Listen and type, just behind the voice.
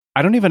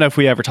I don't even know if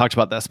we ever talked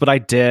about this, but I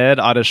did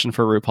audition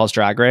for RuPaul's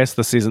Drag Race,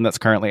 the season that's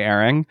currently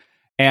airing.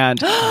 And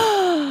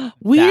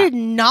we did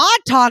not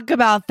talk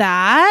about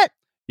that.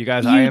 You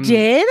guys,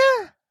 did?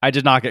 I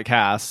did not get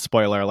cast.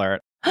 Spoiler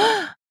alert.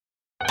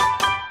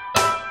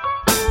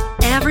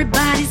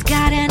 Everybody's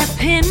got an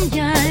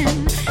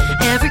opinion.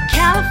 Every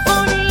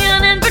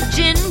Californian and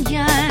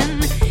Virginian.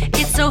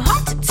 It's so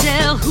hard to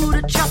tell who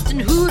to trust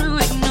and who to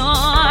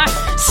ignore.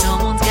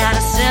 Someone's gotta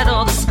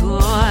settle the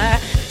score.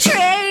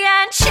 Trey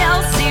and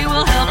Chelsea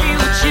will help you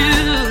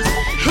choose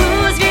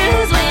whose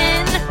views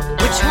win,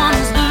 which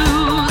ones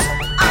lose.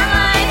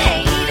 Online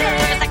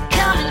haters are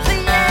coming for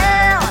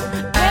you.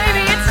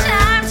 Baby, it's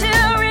time to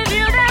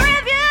review the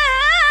review.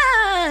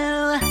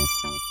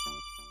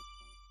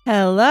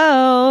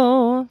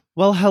 Hello.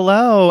 Well,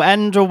 hello,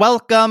 and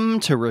welcome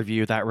to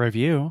Review That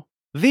Review,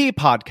 the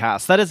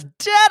podcast that is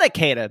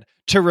dedicated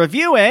to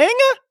reviewing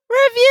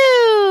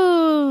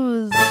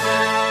reviews.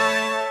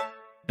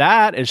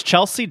 That is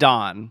Chelsea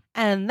Dawn.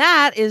 And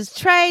that is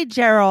Trey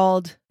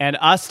Gerald. And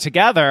us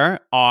together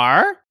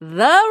are...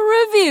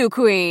 the Review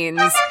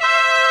Queens.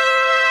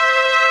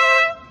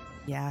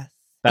 Yes.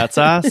 That's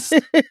us.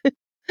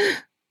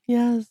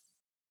 Yes.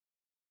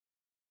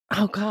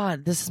 Oh,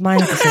 God. This is my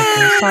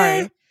episode.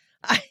 Sorry.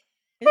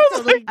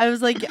 I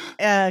was like,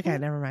 okay,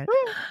 never mind.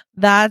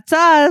 That's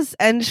us.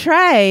 And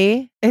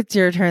Trey, it's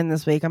your turn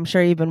this week. I'm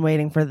sure you've been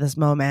waiting for this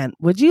moment.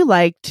 Would you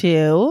like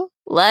to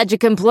lodge a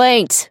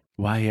complaint?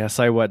 Why, yes,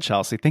 I would,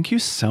 Chelsea. Thank you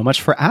so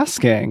much for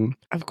asking.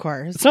 Of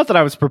course. It's not that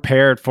I was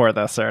prepared for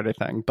this or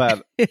anything,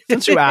 but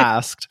since you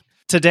asked,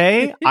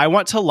 today I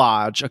want to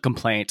lodge a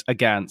complaint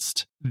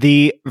against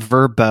the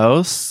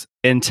verbose,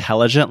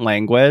 intelligent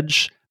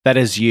language that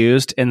is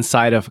used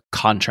inside of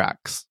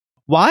contracts.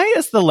 Why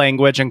is the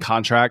language in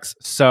contracts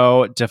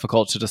so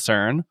difficult to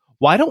discern?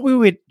 Why don't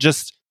we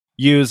just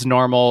use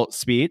normal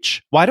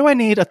speech? Why do I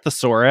need a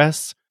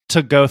thesaurus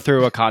to go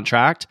through a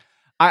contract?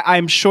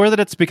 I'm sure that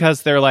it's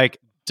because they're like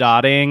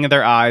dotting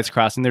their I's,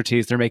 crossing their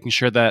T's. They're making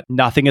sure that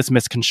nothing is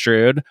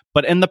misconstrued.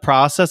 But in the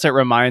process, it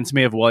reminds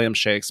me of William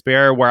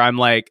Shakespeare, where I'm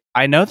like,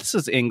 I know this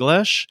is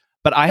English,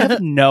 but I have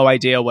no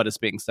idea what is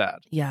being said.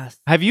 Yes.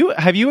 Have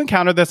you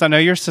encountered this? I know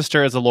your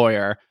sister is a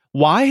lawyer.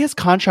 Why is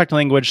contract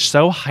language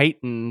so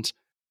heightened,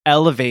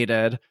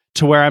 elevated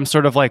to where I'm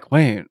sort of like,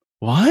 wait,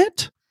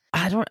 what?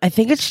 I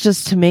think it's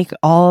just to make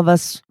all of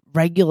us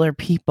regular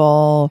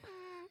people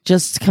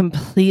just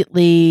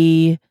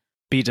completely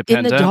be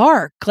dependent in the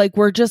dark. Like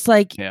we're just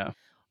like,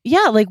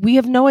 yeah, like we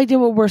have no idea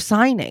what we're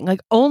signing.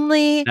 Like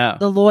only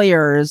the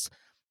lawyers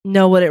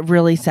know what it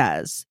really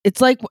says. It's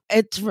like,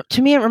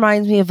 to me, it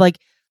reminds me of like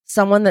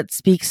someone that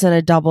speaks in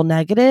a double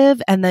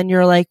negative. And then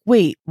you're like,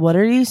 wait, what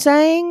are you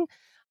saying?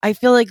 I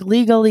feel like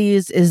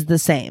legalese is the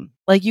same.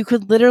 Like you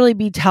could literally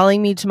be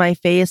telling me to my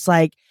face,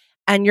 like,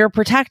 and you're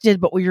protected,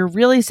 but what you're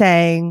really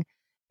saying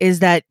is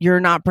that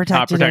you're not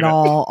protected at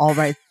all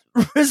rights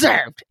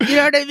reserved. You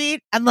know what I mean?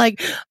 I'm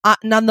like,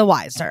 none the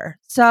wiser.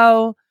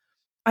 So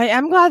I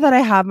am glad that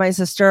I have my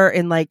sister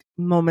in like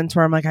moments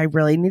where I'm like, I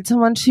really need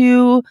someone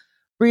to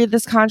read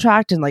this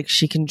contract and like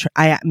she can,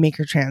 I make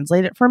her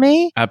translate it for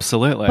me.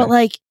 Absolutely. But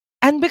like,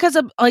 and because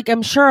of like,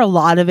 I'm sure a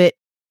lot of it,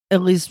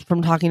 at least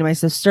from talking to my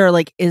sister,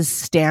 like is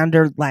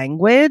standard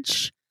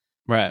language.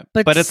 Right.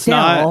 But it's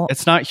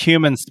not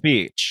human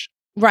speech.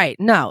 Right.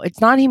 No, it's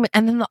not human.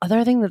 And then the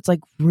other thing that's like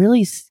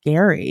really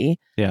scary,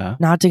 yeah,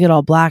 not to get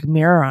all Black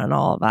Mirror on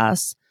all of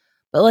us,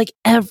 but like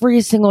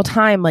every single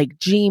time like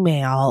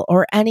Gmail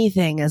or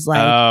anything is like,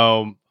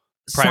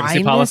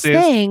 privacy policies,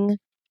 this thing,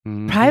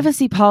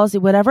 privacy policy,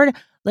 whatever.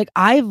 Like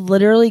I've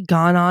literally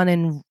gone on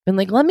and been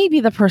like, let me be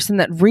the person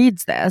that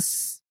reads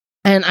this.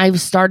 And I've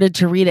started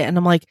to read it and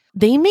I'm like,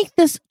 they make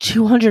this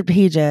 200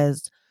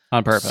 pages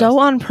on purpose. So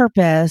on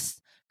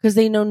purpose, because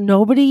they know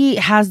nobody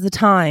has the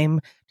time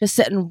to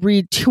sit and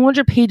read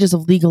 200 pages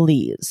of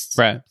legalese.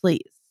 Right.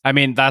 Please. I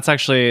mean, that's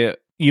actually,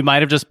 you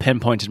might have just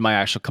pinpointed my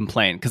actual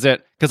complaint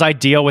because I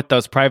deal with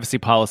those privacy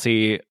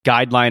policy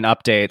guideline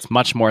updates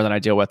much more than I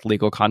deal with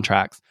legal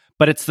contracts.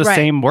 But it's the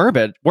same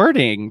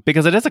wording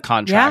because it is a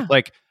contract. Yeah.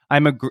 Like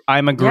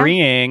I'm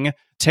agreeing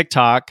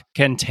TikTok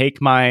can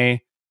take my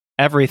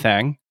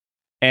everything.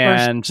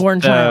 And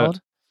child.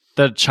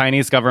 The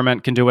Chinese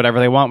government can do whatever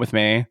they want with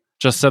me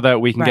just so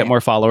that we can get more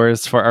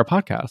followers for our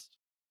podcast.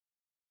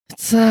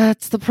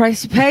 It's the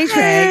price you pay,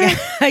 Trey.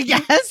 I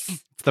guess.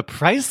 It's the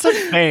price of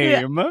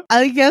fame. Yeah,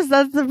 I guess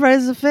that's the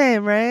price of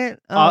fame, right?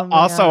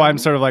 Also, I'm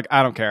sort of like,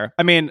 I don't care.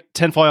 I mean,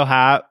 tinfoil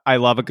hat, I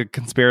love a good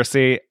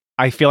conspiracy.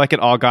 I feel like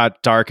it all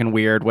got dark and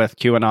weird with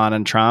QAnon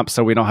and Trump,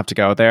 so we don't have to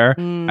go there.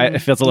 It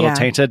feels a little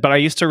tainted, but I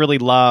used to really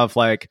love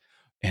like,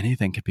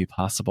 anything could be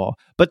possible.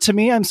 But to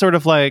me, I'm sort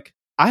of like,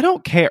 I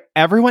don't care.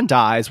 Everyone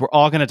dies. We're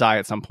all going to die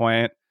at some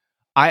point.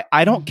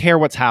 I don't care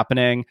what's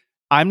happening.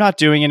 I'm not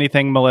doing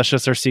anything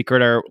malicious or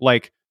secret or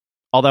like,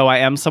 although I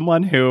am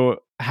someone who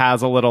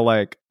has a little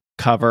like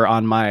cover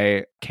on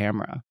my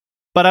camera.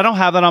 But I don't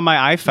have that on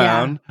my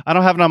iPhone. Yeah. I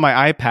don't have it on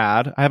my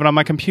iPad. I have it on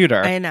my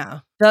computer. I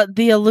know.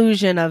 The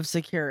illusion of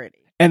security.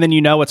 And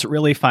then what's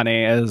really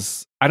funny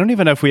is, I don't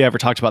even know if we ever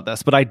talked about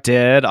this, but I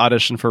did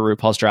audition for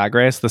RuPaul's Drag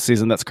Race, the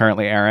season that's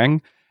currently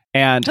airing.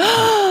 And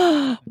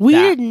we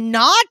did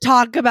not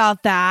talk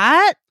about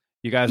that.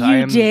 You guys,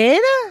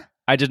 did?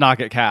 I did not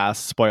get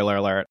cast. Spoiler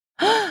alert.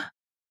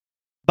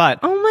 But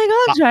oh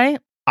my gosh, right?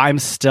 I'm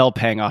still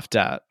paying off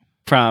debt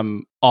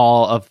from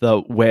all of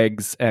the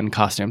wigs and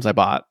costumes I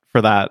bought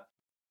for that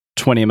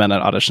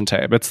 20-minute audition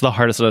tape. It's the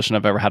hardest audition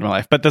I've ever had in my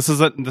life. But this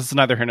is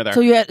neither here nor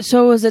there.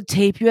 So was it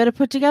tape you had to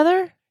put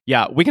together?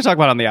 Yeah, we can talk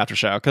about it on the after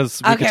show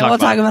because we'll talk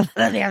about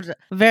that on the after.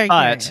 Very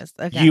curious.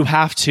 Okay. You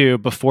have to,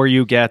 before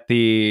you get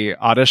the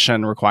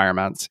audition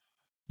requirements,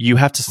 you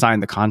have to sign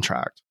the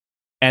contract,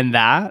 and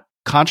that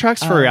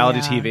contracts for reality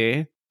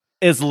TV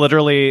is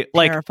literally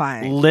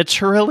terrifying.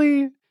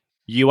 Literally,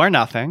 you are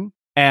nothing,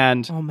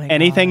 and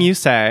anything you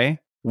say,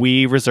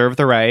 we reserve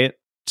the right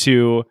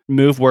to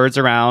move words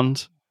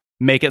around,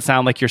 make it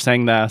sound like you're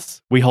saying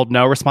this. We hold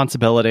no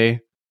responsibility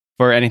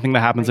for anything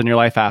that happens in your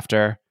life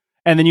after,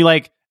 and then you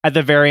at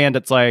the very end,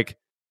 it's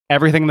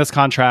everything in this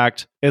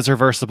contract is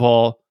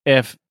reversible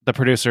if the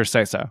producers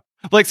say so.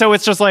 So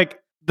it's just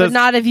but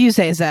not if you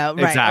say so.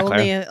 Right.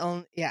 Exactly.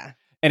 Only, yeah.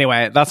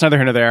 Anyway, that's neither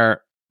here nor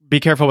there. Be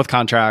careful with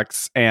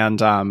contracts.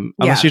 And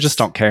unless you just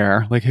don't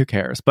care, who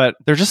cares? But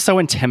they're just so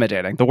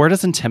intimidating. The word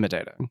is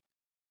intimidating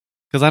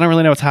because I don't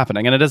really know what's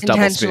happening. And it is double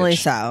speech. Intentionally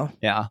so.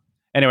 Yeah.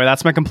 Anyway,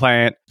 that's my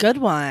complaint. Good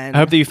one. I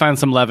hope that you find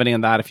some levity in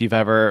that if you've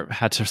ever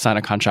had to sign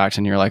a contract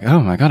and you're like, oh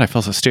my God, I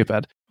feel so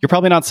stupid. You're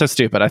probably not so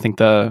stupid. I think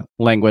the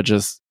language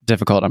is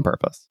difficult on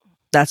purpose.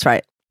 That's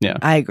right. Yeah.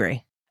 I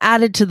agree.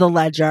 Added to the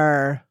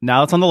ledger.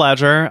 Now it's on the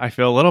ledger. I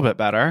feel a little bit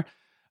better.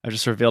 I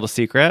just revealed a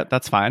secret.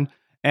 That's fine.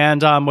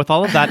 And with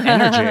all of that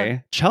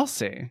energy,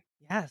 Chelsea.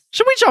 Yes.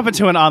 Should we jump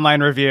into an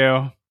online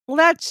review?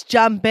 Let's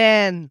jump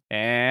in.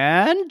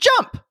 And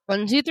jump.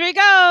 1, 2, 3,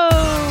 go.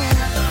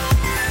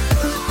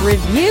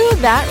 Review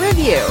that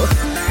review.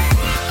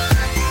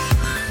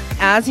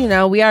 As you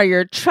know, we are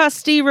your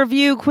trusty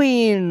review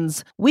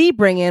queens. We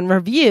bring in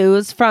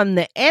reviews from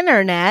the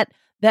internet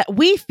that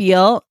we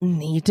feel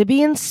need to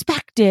be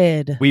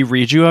inspected. We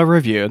read you a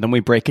review, then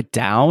we break it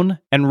down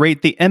and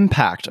rate the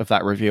impact of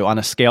that review on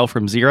a scale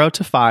from 0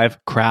 to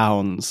 5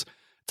 crowns.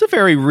 It's a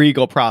very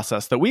regal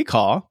process that we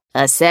call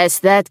Assess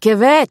That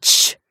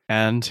Kvetch.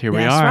 And here we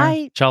That's are.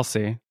 Right.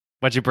 Chelsea,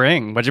 what'd you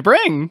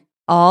bring?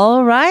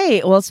 All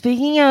right. Well,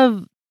 speaking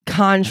of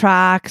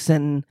contracts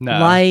and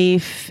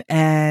life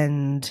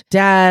and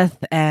death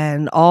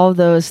and all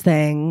those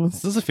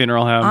things. This is a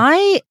funeral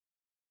home.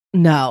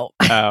 No.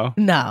 Oh.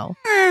 No.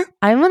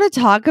 I'm going to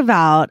talk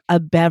about a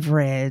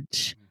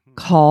beverage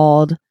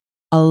called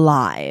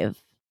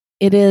Alive.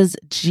 It is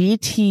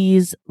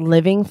GT's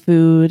living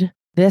food.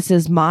 This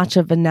is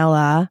matcha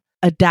vanilla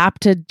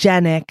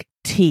adaptogenic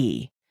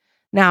tea.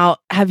 Now,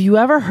 have you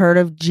ever heard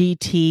of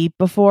GT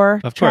before?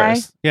 Of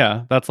course.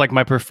 Yeah. That's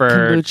my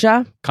preferred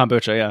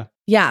kombucha, yeah.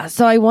 Yeah,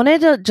 so I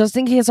wanted to, just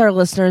in case our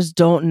listeners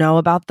don't know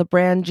about the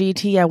brand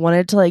GT, I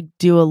wanted to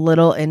do a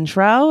little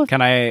intro.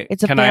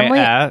 It's a family.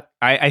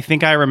 I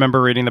think I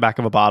remember reading the back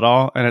of a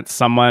bottle, and it's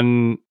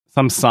some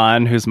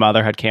son whose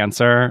mother had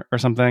cancer or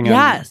something.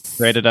 And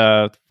created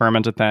a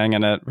fermented thing,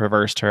 and it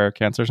reversed her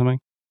cancer or something.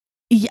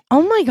 Yeah.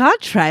 Oh my God,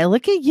 Trey,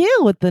 look at you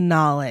with the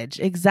knowledge.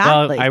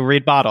 Exactly. Well, I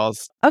read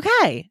bottles.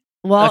 Okay.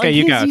 Well, okay,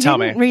 you go. Tell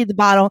me. Read the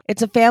bottle.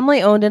 It's a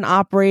family-owned and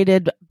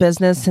operated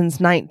business since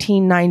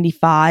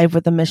 1995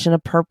 with a mission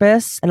of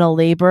purpose and a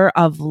labor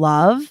of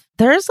love.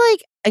 There's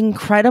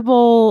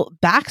incredible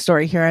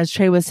backstory here, as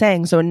Trey was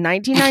saying. So in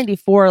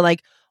 1994,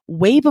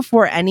 way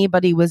before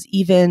anybody was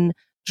even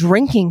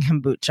drinking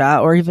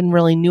kombucha or even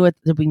really knew it,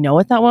 did we know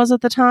what that was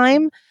at the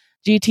time?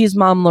 GT's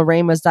mom,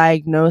 Lorraine, was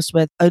diagnosed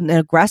with an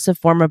aggressive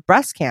form of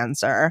breast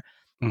cancer.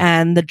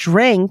 And the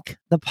drink,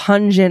 the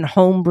pungent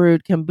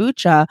home-brewed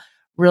kombucha,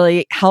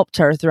 really helped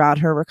her throughout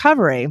her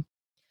recovery.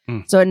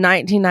 So in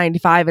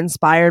 1995,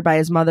 inspired by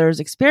his mother's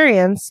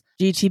experience,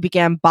 GT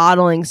began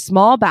bottling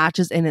small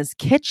batches in his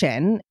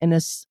kitchen in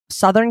his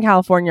Southern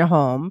California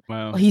home.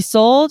 Wow. He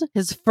sold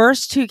his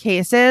first 2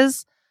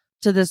 cases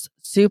to this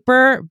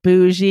super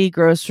bougie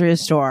grocery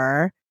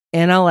store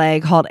in LA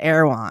called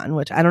Erewhon,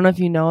 which I don't know if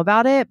you know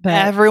about it, but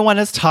everyone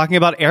is talking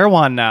about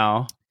Erewhon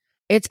now.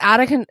 It's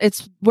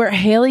it's where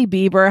Hailey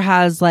Bieber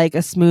has a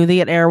smoothie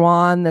at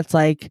Erewhon that's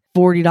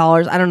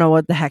 $40. I don't know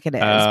what the heck it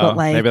is, but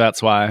maybe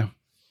that's why.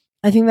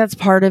 I think that's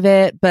part of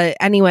it. But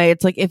anyway,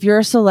 it's if you're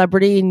a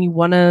celebrity and you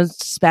want to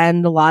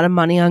spend a lot of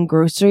money on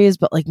groceries,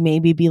 but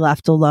maybe be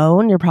left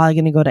alone, you're probably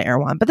going to go to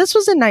Erewhon. But this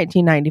was in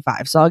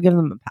 1995, so I'll give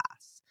them a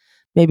pass.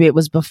 Maybe it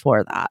was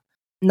before that.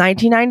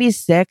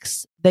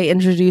 1996, they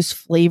introduced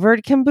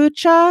flavored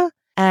kombucha.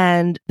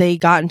 And they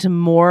got into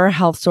more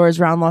health stores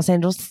around Los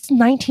Angeles. This is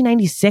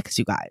 1996,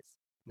 you guys.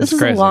 This is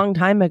crazy. A long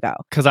time ago.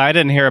 Because I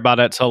didn't hear about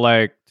it till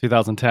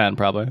 2010,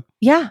 probably.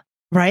 Yeah,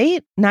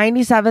 right?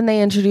 97,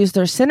 they introduced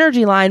their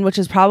Synergy line, which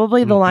is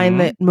probably the line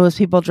that most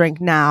people drink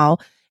now.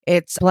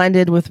 It's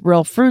blended with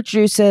real fruit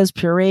juices,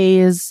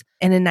 purees.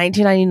 And in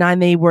 1999,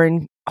 they were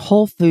in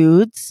Whole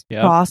Foods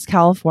across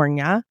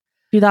California.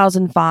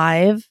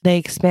 2005, they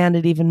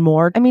expanded even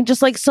more. I mean,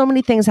 just like so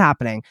many things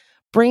happening,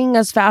 bringing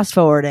us fast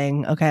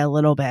forwarding, a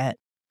little bit,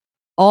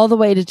 all the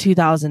way to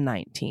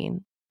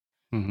 2019.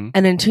 Mm-hmm.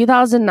 And in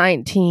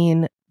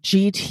 2019,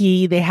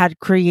 GT, they had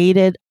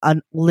created a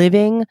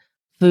living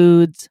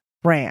foods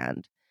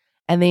brand.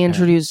 And they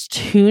introduced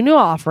 2 new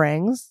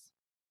offerings,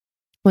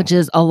 which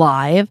is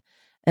Alive,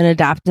 an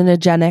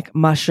adaptogenic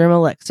mushroom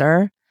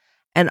elixir,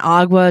 and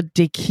Agua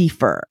de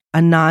Kefir,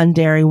 a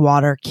non-dairy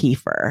water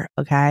kefir.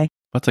 Okay.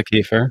 What's a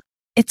kefir?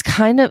 It's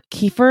kind of,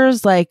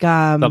 kefir's like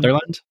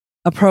Sutherland?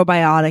 A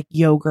probiotic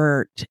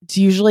yogurt. It's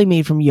usually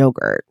made from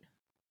yogurt.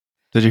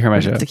 Did you hear my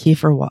joke? It's a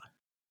kefir what?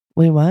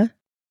 Wait, what?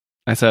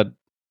 I said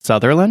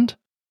Sutherland?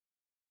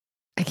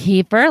 A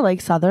kefir,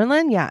 like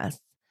Sutherland? Yes.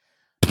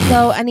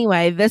 So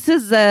anyway, this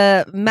is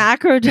a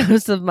macro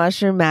dose of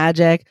mushroom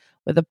magic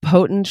with a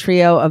potent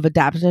trio of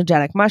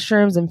adaptogenic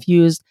mushrooms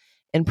infused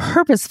in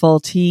purposeful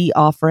tea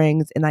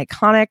offerings in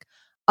iconic,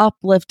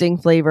 uplifting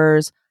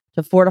flavors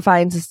to fortify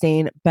and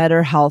sustain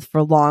better health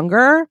for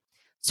longer.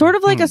 Sort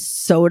of like a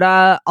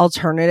soda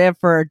alternative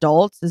for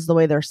adults is the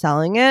way they're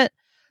selling it.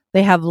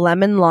 They have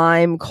lemon,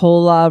 lime,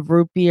 cola,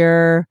 root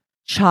beer,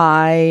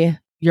 chai,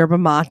 yerba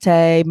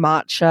mate,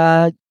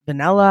 matcha,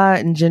 vanilla,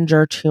 and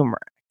ginger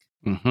turmeric.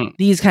 Mm-hmm.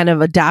 These kind of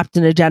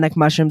adaptogenic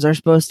mushrooms are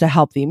supposed to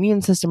help the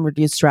immune system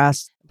reduce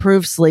stress,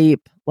 improve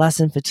sleep,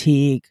 lessen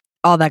fatigue,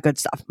 all that good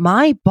stuff.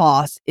 My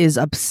boss is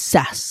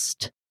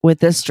obsessed with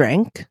this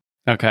drink.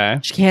 Okay.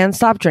 She can't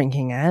stop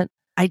drinking it.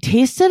 I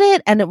tasted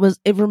it and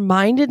it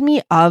reminded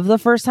me of the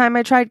first time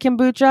I tried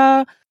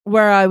kombucha,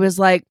 where I was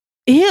like,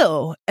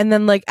 ew. And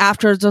then like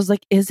afterwards I was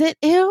like, is it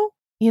ew?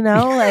 You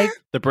know, like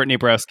the Brittany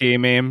Broski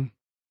meme.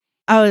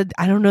 Oh,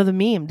 I don't know the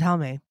meme. Tell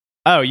me.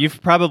 Oh,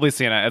 you've probably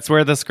seen it. It's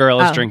where this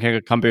girl is drinking a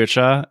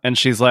kombucha and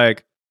she's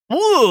like,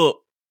 ooh,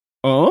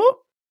 oh,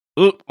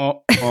 ooh,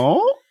 oh,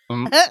 oh.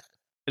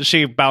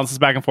 She bounces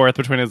back and forth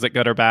between is it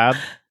good or bad?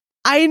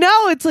 I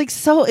know. It's like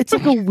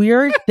a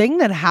weird thing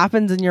that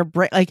happens in your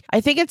brain. Like,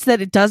 I think it's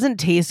that it doesn't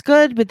taste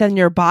good, but then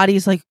your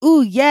body's like,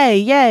 ooh,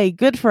 yay,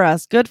 good for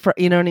us.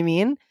 You know what I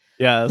mean?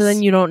 Yes. So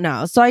then you don't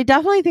know. So I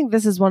definitely think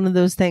this is one of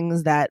those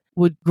things that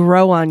would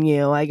grow on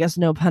you. I guess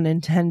no pun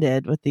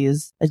intended with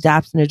these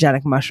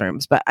adaptogenic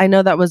mushrooms. But I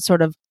know that was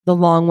sort of the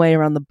long way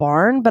around the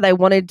barn. But I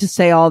wanted to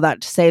say all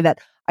that to say that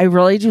I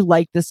really do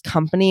like this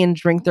company and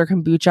drink their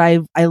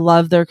kombucha. I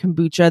love their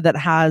kombucha that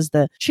has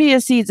the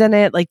chia seeds in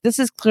it. Like, this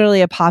is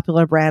clearly a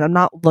popular brand. I'm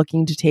not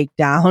looking to take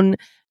down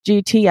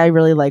GT. I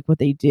really like what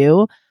they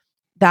do.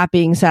 That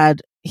being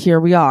said, here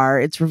we are.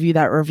 It's Review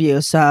That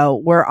Review.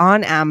 So we're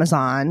on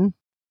Amazon.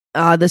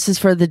 This is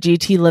for the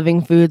GT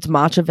Living Foods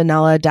Matcha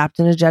Vanilla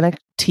Adaptogenic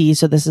Tea.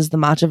 So this is the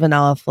matcha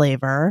vanilla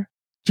flavor.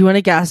 Do you want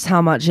to guess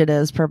how much it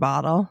is per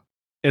bottle?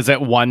 Is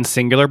it one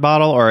singular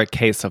bottle or a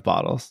case of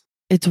bottles?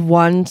 It's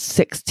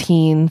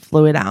 116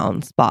 fluid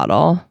ounce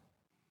bottle.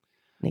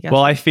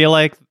 Well, I feel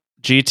like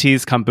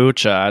GT's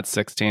kombucha at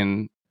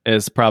 16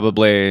 is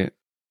probably,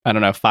 I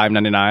don't know,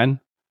 $5.99.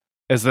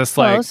 Is this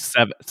close?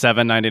 Like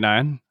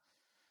 $7.99?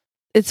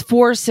 It's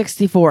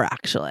 $4.64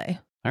 actually.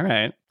 All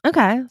right.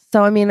 Okay.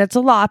 So, I mean, it's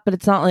a lot, but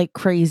it's not like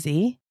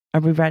crazy.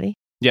 Are we ready?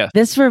 Yeah.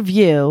 This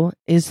review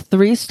is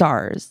 3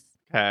 stars.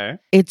 Okay.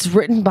 It's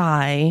written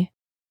by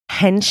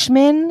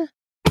Henchman,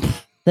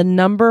 the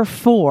number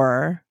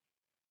 4,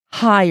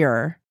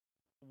 higher.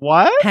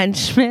 What?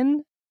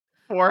 Henchman.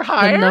 For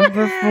hire? The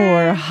number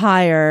 4,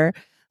 higher.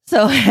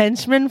 So,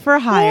 Henchman for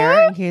hire,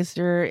 what? In case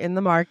you're in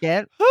the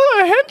market.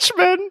 Oh,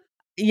 Henchman.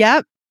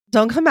 Yep.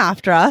 Don't come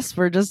after us.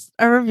 We're just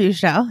a review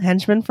show.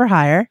 Henchman for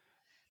hire.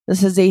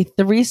 This is a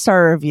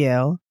 3-star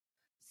review.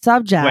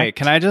 Subject. Wait,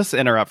 can I just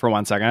interrupt for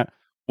 1 second?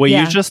 Will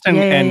you just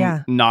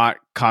in not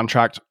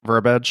contract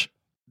verbiage?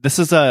 This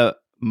is a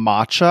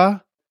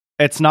matcha.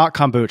 It's not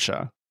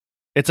kombucha.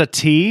 It's a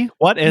tea.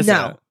 What is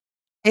it?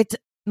 It's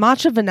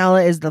matcha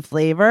vanilla is the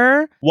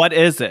flavor. What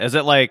is it? Is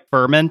it like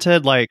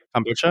fermented like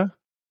kombucha?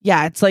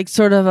 Yeah, it's like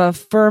sort of a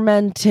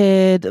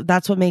fermented.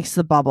 That's what makes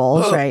the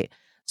bubbles, right?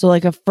 So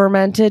like a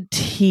fermented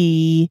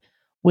tea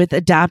with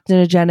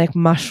adaptogenic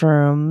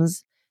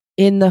mushrooms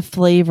in the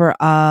flavor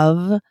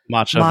of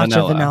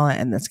matcha vanilla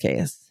in this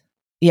case.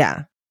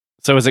 Yeah.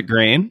 So is it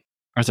green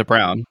or is it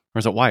brown or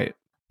is it white?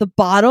 The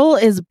bottle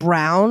is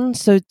brown,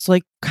 so it's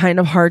like kind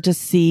of hard to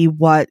see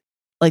what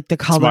like the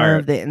color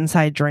of the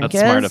inside drink is.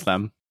 That's smart of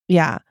them.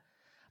 Yeah.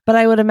 But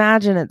I would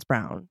imagine it's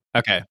brown.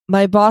 Okay.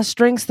 My boss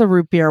drinks the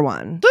root beer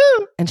one.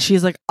 Woo! And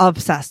she's like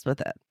obsessed with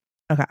it.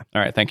 Okay.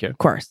 All right. Thank you. Of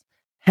course.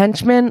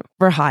 Henchman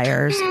for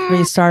hires.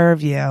 3-star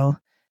review.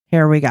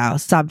 Here we go.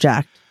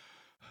 Subject.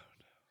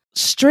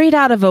 Straight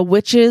out of a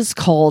witch's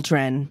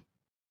cauldron.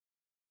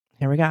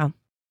 Here we go.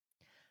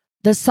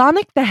 The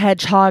Sonic the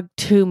Hedgehog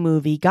 2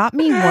 movie got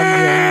me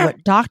wondering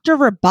what Dr.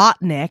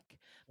 Robotnik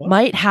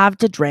might have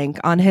to drink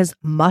on his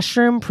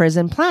mushroom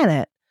prison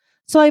planet.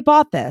 So I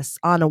bought this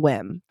on a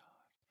whim.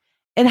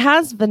 It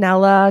has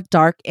vanilla,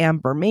 dark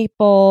amber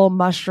maple,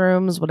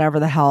 mushrooms, whatever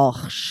the hell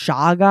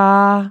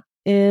shaga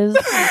is.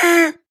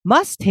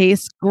 Must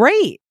taste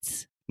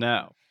great.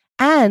 No.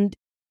 And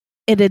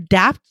it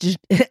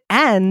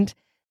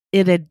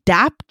It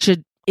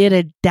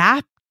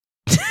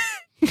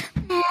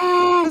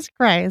Jesus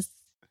Christ.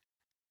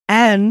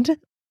 And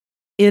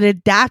it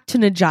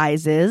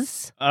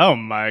adaptogizes. Oh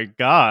my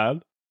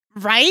God.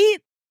 Right?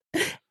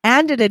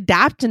 And it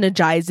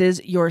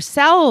adaptogizes your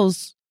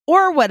cells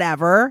or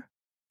whatever.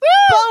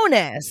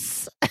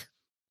 Bonus.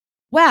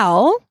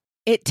 Well,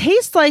 it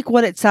tastes like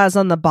what it says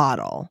on the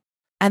bottle.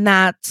 And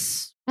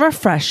that's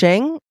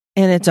refreshing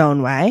in its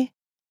own way.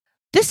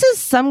 This is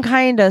some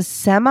kind of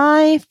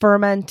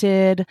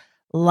semi-fermented,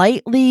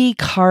 lightly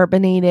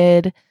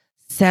carbonated,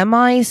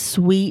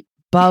 semi-sweet,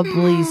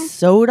 bubbly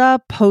soda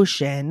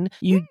potion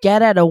you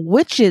get at a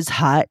witch's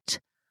hut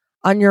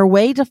on your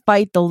way to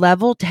fight the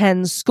level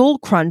 10 Skull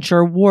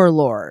Cruncher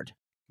warlord.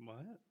 What?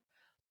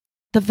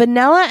 The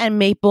vanilla and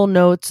maple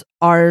notes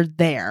are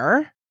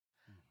there.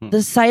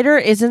 The cider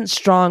isn't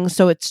strong,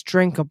 so it's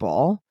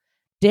drinkable.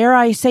 Dare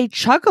I say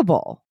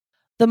chuggable.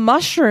 The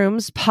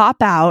mushrooms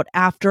pop out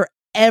after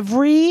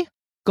every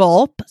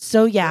gulp.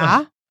 So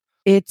yeah,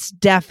 it's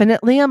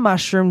definitely a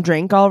mushroom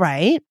drink, all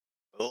right.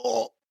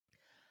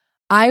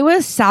 I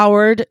was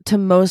soured to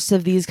most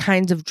of these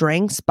kinds of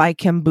drinks by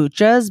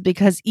kombuchas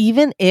because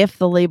even if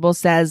the label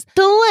says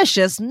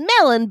delicious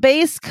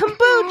melon-based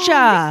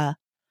kombucha,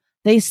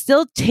 they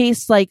still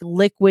taste like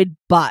liquid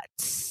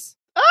butts.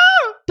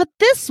 But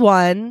this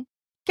one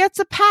gets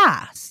a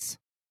pass.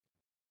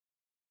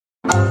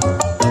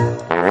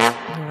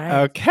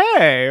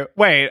 Okay.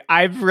 Wait,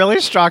 I'm really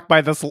shocked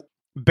by this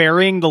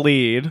burying the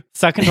lead.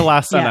 Second to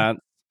last sentence.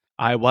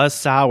 I was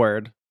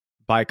soured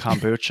by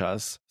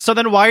kombuchas. So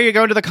then why are you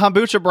going to the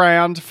kombucha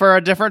brand for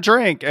a different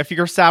drink if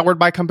you're soured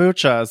by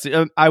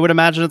kombuchas? I would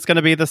imagine it's going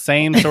to be the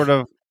same sort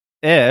of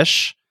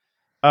ish.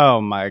 Oh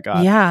my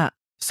God. Yeah.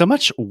 So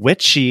much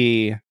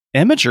witchy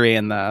imagery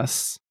in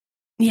this.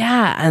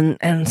 Yeah,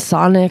 and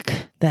Sonic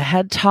the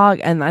Hedgehog,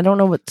 and I don't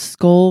know what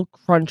Skull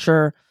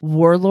Cruncher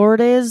Warlord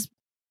is,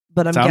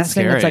 but I'm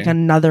guessing scary. It's like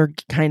another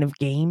kind of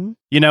game.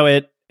 You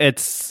know,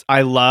 it's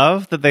I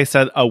love that they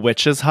said a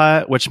witch's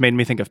hut, which made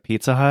me think of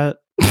Pizza Hut.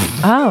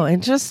 Oh,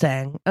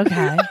 interesting.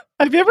 Okay.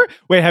 Have you ever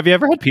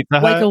had Pizza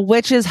Hut? Like a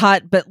witch's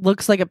hut, but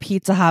looks like a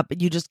Pizza Hut,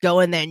 but you just go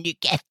in there and you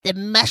get the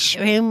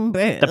mushroom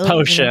brew. The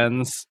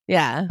potions.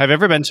 Yeah. Have you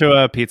ever been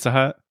to a Pizza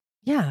Hut?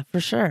 Yeah, for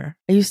sure.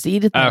 I used to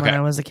eat it when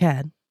I was a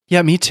kid.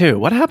 Yeah, me too.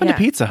 What happened to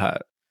Pizza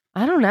Hut?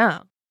 I don't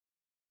know.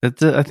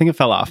 I think it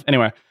fell off.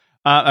 Anyway,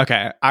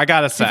 okay. I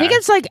gotta say, I think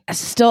it's like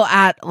still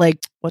at like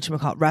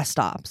whatchamacallit, rest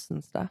stops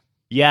and stuff.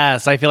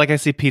 Yes, I feel like I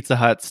see Pizza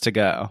Huts to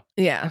go.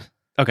 Yeah.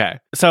 Okay,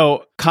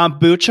 so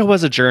kombucha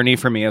was a journey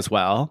for me as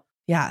well.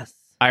 Yes.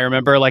 I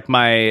remember like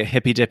my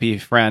hippy dippy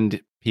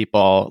friend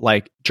people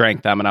like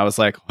drank them, and I was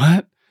like,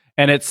 what?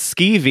 And it's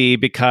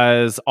skeevy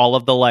because all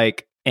of the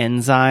like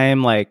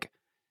enzyme like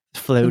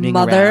floating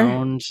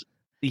around.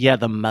 Yeah,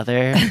 the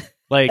mother.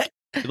 like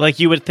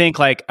you would think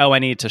like, oh, I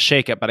need to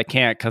shake it, but I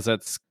can't because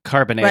it's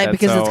carbonated. Right,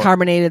 because it's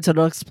carbonated, so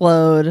it'll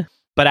explode.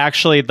 But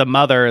actually, the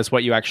mother is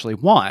what you actually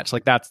want.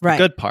 Like that's the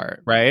good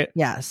part, right?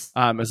 Yes.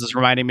 This is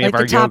reminding me like of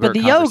our the top of the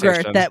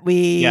yogurt that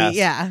we. Yes.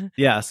 Yeah.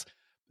 Yes.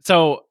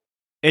 So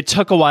it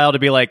took a while to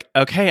be like,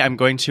 okay, I'm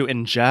going to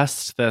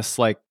ingest this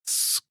like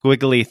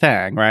squiggly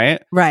thing,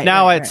 right? Right.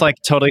 Now it's like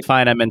totally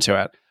fine. I'm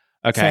into it.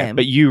 Okay, Same.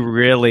 But you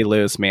really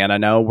lose me, and I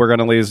know we're going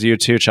to lose you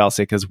too,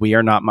 Chelsea, because we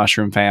are not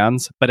mushroom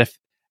fans. But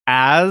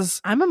I'm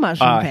a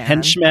mushroom fan,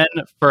 henchman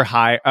for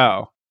hire.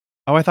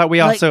 I thought we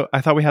had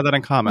that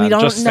in common. We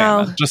don't just know.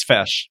 Salmon, just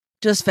fish.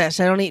 Just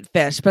fish. I don't eat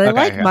fish, but I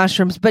like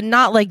mushrooms, but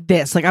not like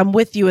this. Like I'm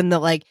with you in the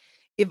like,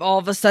 if all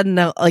of a sudden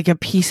like a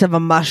piece of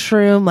a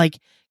mushroom like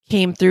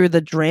came through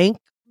the drink,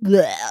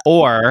 bleh.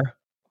 Or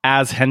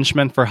as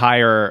henchman for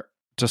hire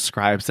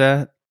describes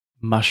it,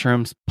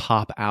 mushrooms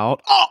pop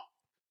out.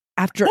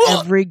 After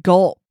every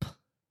gulp.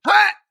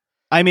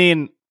 I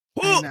mean,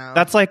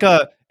 that's like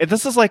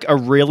this is like a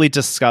really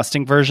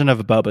disgusting version of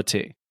a boba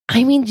tea.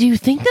 I mean, do you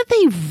think that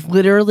they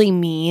literally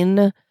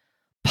mean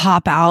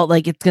pop out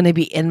like it's going to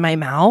be in my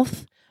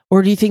mouth?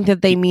 Or do you think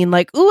that they mean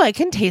like, ooh, I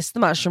can taste the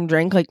mushroom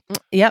drink? Like,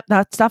 yep,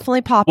 that's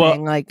definitely popping.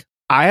 Well, like,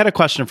 I had a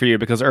question for you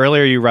because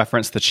earlier you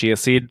referenced the chia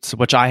seeds,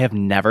 which I have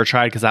never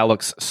tried because that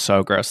looks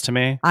so gross to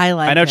me.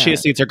 I know chia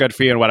seeds are good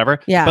for you and whatever.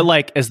 Yeah. But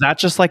like, is that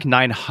just like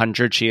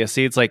 900 chia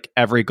seeds? Like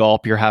every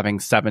gulp you're having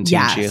 17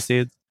 chia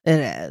seeds? It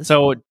is.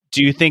 So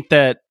do you think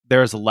that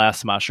there's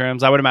less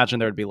mushrooms? I would imagine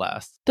there would be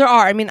less. There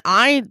are. I mean,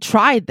 I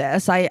tried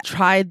this. I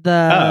tried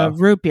the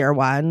root beer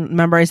one.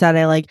 Remember I said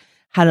I like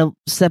had a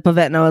sip of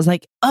it and I was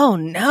like, oh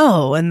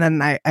no. And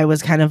then I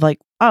was kind of like,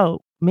 oh,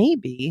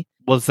 maybe.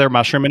 Was there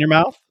mushroom in your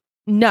mouth?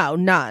 No,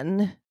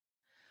 none.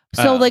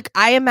 So like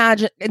I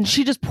imagine, and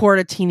she just poured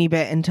a teeny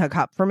bit into a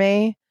cup for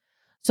me.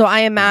 So I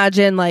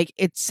imagine like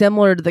it's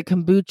similar to the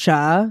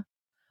kombucha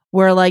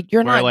where like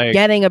you're not like,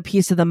 getting a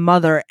piece of the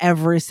mother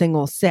every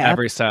single sip.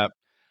 Every sip.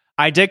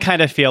 I did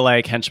kind of feel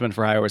like Henchman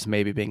for Hire was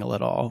maybe being a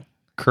little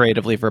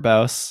creatively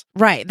verbose.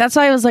 Right. That's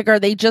why I was like, are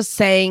they just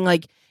saying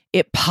like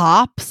it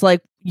pops?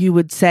 Like you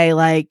would say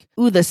like,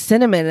 ooh, the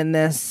cinnamon in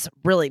this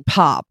really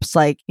pops.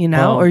 Like, you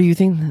know, or you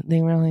think that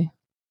they really...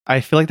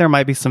 I feel like there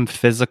might be some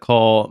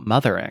physical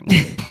mothering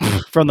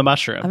from the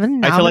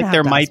mushroom. I feel like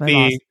there might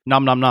be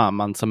nom nom nom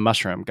on some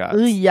mushroom guts.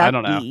 Ooh, I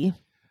don't know.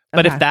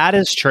 But if that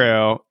is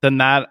true, then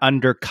that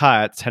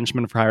undercuts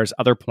Henchman for Hire's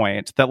other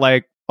point that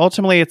like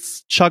ultimately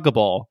it's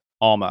chuggable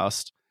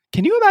almost.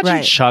 Can you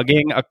imagine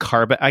chugging a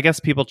carbon? I guess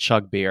people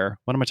chug beer.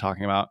 What am I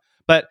talking about?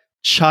 But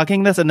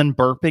chugging this and then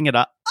burping it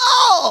up.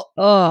 Oh,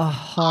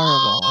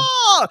 horrible.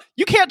 Oh,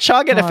 you can't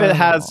chug it if it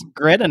has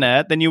grit in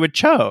it, then you would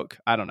choke.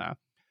 I don't know.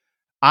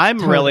 I'm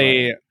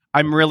really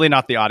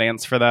not the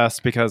audience for this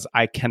because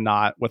I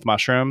cannot with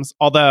mushrooms.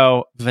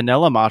 Although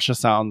vanilla matcha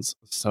sounds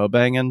so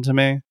banging to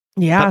me.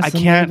 Yeah, I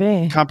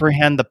can't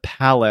comprehend the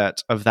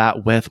palate of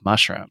that with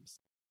mushrooms.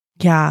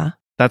 Yeah.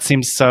 That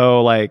seems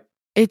so like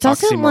it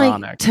doesn't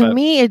like to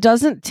me it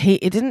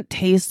didn't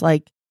taste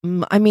like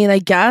I mean, I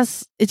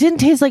guess it didn't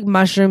taste like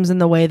mushrooms in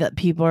the way that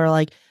people are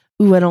like,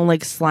 ooh, I don't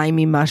like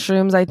slimy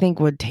mushrooms, I think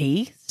would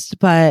taste,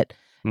 but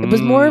it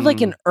was more of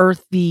like an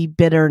earthy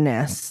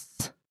bitterness.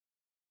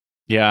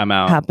 Yeah, I'm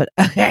out.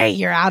 Okay,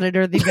 you're out at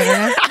earthy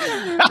bitterness.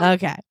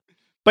 Okay.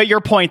 But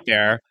your point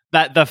there,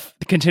 that the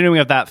continuing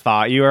of that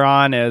thought you are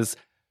on is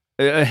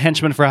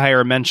Henchman for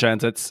Hire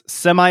mentions it's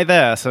semi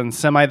this and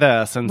semi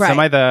this and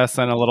semi this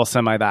and a little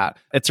semi that.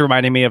 It's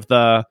reminding me of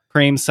the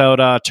cream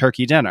soda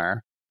turkey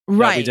dinner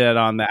that we did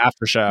on the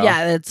after show.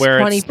 Yeah, it's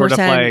 20% sort of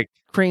like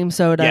cream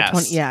soda. Yes.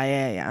 20,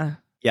 yeah.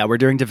 Yeah, we're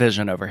doing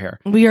division over here.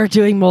 We are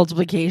doing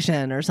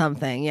multiplication or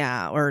something.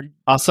 Yeah, or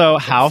also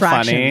how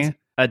fractions.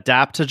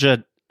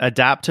 Funny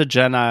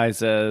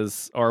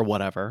adaptogenizes or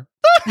whatever.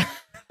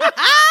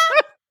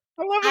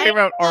 I love it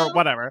about or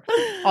whatever.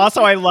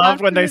 Also, I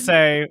love when they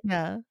say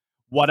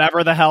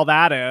whatever the hell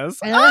that is.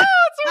 It's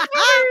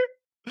so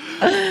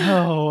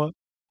funny.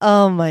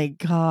 Oh my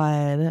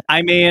God.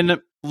 I mean,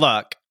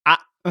 look,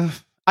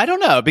 I don't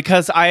know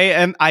because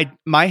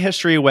my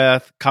history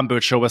with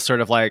kombucha was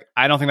sort of like,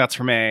 I don't think that's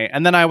for me.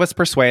 And then I was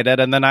persuaded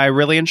and then I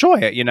really enjoy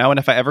it, you know? And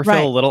if I ever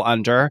feel a little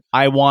under,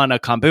 I want a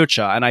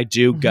kombucha and I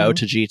do go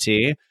to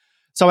GT.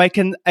 So I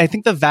think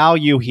the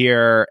value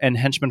here in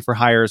Henchman for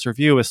Hire's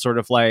review is sort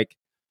of like,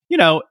 you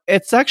know,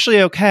 it's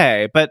actually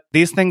okay, but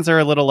these things are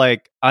a little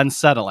like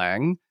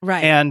unsettling.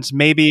 Right. And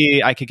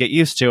maybe I could get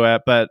used to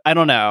it, but I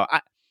don't know.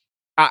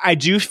 I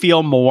do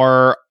feel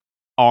more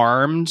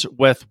armed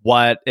with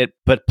what it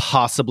but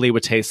possibly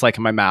would taste like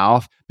in my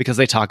mouth because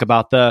they talk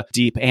about the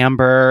deep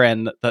amber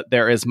and that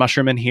there is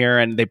mushroom in here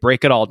and they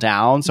break it all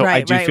down. So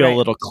I do feel a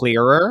little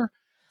clearer.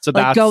 So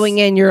like that's going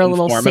in, you're a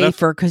little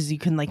safer because you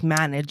can like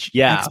manage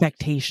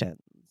expectations.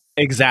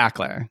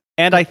 Exactly.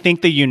 And I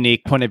think the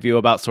unique point of view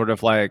about sort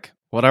of like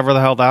whatever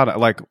the hell that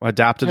like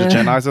adapted to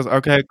genizes.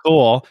 Okay,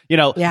 cool. You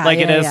know,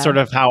 it is sort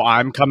of how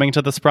I'm coming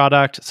to this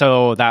product.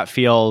 So that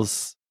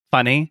feels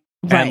funny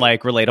and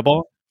like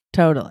relatable.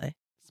 Totally.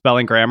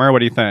 Spelling grammar. What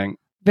do you think?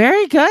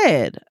 Very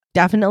good.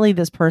 Definitely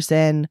this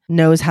person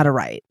knows how to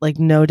write. Like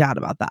no doubt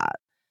about that.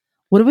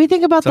 What do we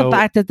think about the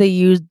fact that they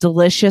use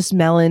delicious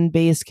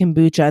melon-based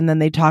kombucha and then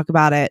they talk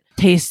about it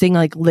tasting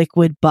like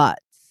liquid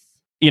butts?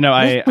 You know,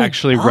 I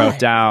actually wrote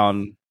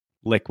down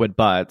liquid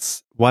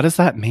butts. What does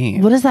that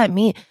mean? What does that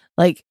mean?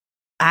 Like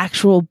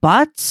actual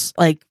butts?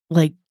 Like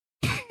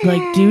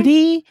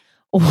duty?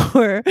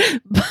 Or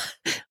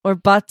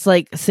butts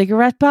like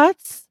cigarette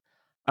butts?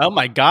 Oh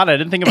my God, I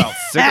didn't think about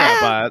cigarette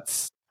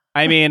butts.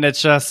 I mean,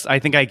 it's just, I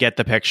think I get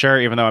the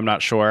picture, even though I'm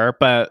not sure.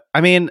 But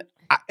I mean,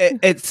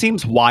 it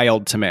seems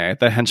wild to me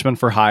that Henchman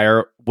for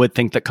Hire would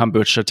think that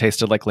kombucha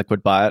tasted like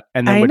liquid butt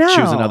and then would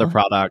choose another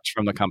product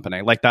from the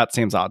company. Like that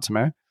seems odd to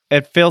me.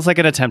 It feels like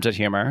an attempt at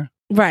humor.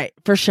 Right,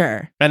 for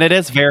sure. And it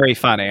is very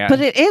funny. But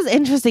it is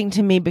interesting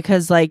to me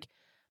because like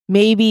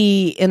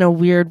maybe in a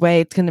weird way,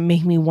 it's going to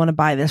make me want to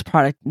buy this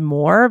product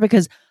more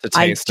because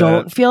I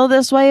don't feel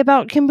this way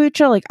about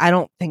kombucha. Like, I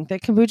don't think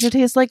that kombucha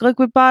tastes like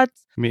liquid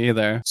butts. Me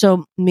either.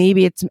 So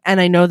maybe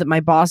and I know that my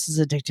boss is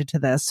addicted to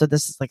this. So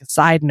this is like a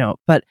side note,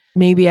 but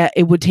maybe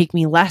it would take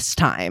me less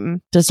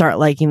time to start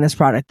liking this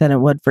product than it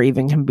would for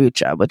even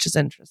kombucha, which is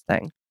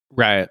interesting.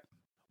 Right.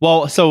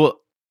 Well, so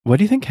what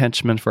do you think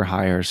Henchman for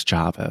Hire's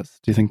job is?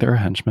 Do you think they're a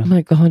henchman? Oh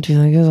my God, do you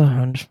think he's a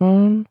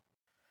henchman?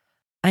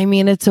 I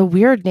mean, it's a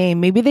weird name.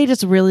 Maybe they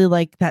just really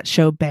like that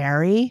show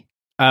Barry.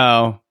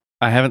 Oh,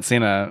 I haven't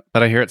seen it,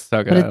 but I hear it's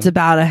so good. But it's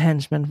about a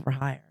henchman for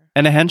hire.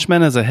 And a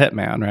henchman is a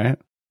hitman, right?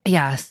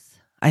 Yes,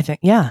 I think.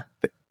 Yeah.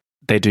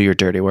 They do your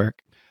dirty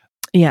work.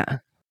 Yeah.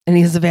 And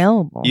he's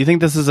available. You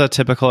think this is a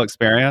typical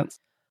experience?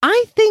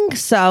 I think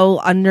so.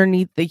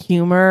 Underneath the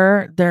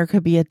humor, there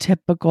could be a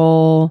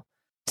typical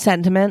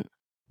sentiment.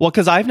 Well,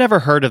 because I've never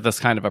heard of this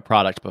kind of a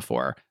product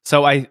before.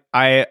 So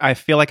I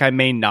feel like I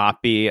may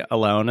not be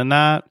alone in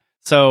that.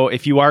 So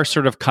if you are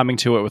sort of coming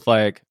to it with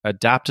like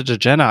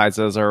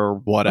adaptogenizes or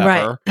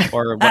whatever,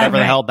 or whatever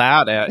the hell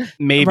that is,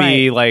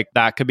 maybe like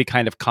that could be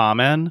kind of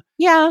common.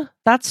 Yeah,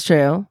 that's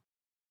true.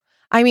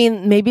 I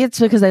mean, maybe it's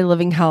because I live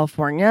in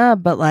California,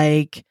 but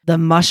like the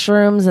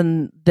mushrooms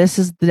and this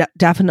is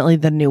definitely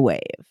the new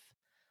wave.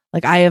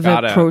 Like I have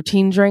a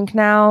protein drink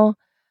now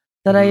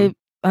that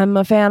I'm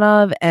a fan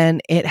of,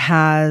 and it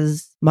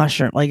has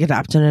mushroom, like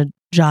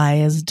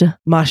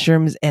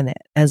mushrooms in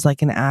it as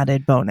like an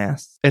added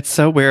bonus. It's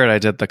so weird I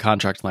did the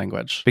contract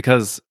language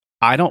because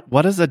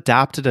what is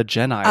adapted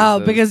agenizes? Oh,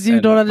 because you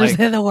don't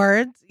understand the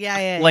words?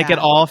 Yeah. Like it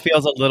all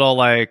feels a little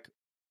like,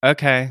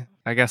 okay,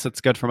 I guess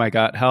it's good for my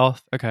gut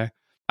health. Okay.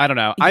 I don't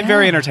know. I'm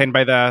very entertained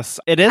by this.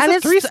 It is a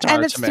 3-star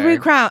and it's to 3 me.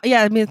 crown.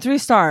 Yeah, I mean 3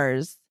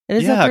 stars. It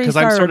is a 3-star because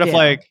I'm sort review. of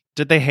like,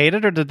 did they hate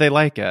it or did they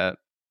like it?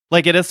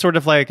 Like it is sort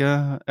of like,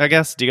 I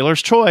guess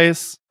dealer's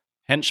choice,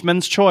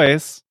 henchman's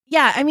choice.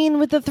 Yeah, I mean,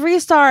 with the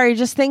 3-star, I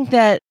just think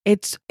that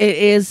it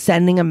is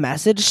sending a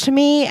message to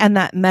me, and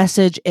that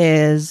message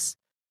is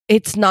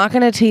it's not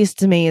going to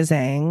taste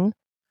amazing,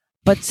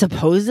 but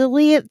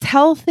supposedly it's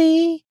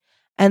healthy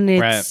and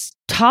it's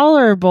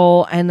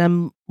tolerable, and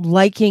I'm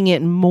liking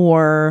it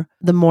more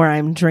the more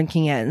I'm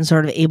drinking it and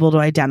sort of able to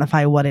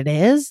identify what it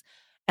is.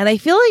 And I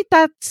feel like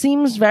that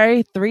seems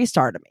very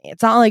 3-star to me.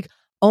 It's not like,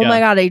 oh my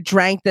God, I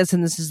drank this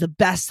and this is the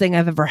best thing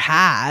I've ever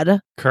had.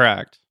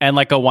 Correct. And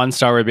like a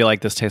 1-star would be like,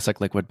 this tastes like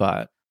liquid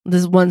butt.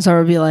 This 1-star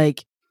would be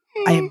like,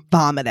 I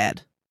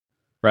vomited.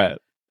 Right.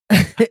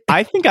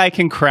 I think I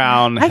can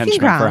crown Henchman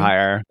for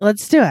Hire.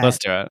 Let's do it. Let's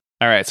do it.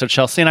 All right. So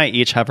Chelsea and I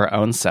each have our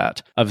own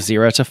set of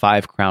 0 to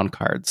 5 crown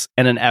cards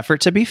in an effort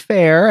to be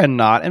fair and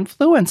not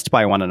influenced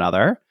by one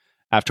another.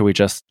 After we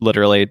just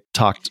literally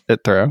talked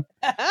it through,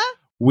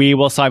 we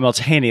will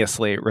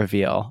simultaneously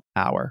reveal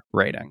our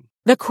rating.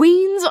 The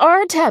queens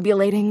are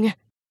tabulating.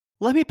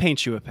 Let me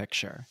paint you a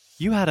picture.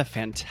 You had a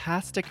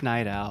fantastic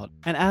night out,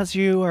 and as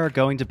you are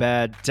going to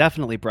bed,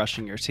 definitely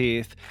brushing your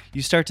teeth,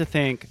 you start to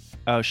think,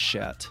 oh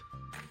shit,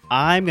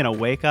 I'm going to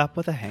wake up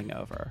with a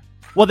hangover.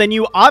 Well, then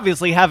you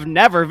obviously have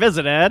never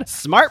visited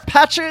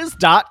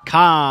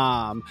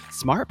smartpatches.com.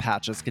 Smart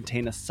Patches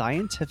contain a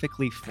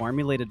scientifically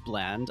formulated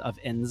blend of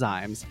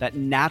enzymes that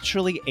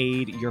naturally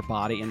aid your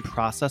body in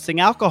processing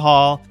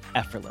alcohol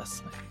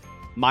effortlessly.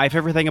 My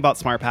favorite thing about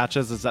Smart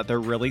Patches is that they're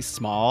really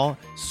small,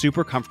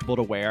 super comfortable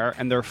to wear,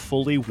 and they're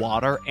fully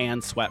water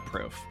and sweat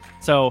proof.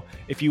 So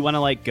if you want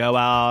to like go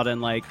out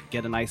and like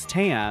get a nice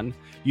tan,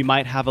 you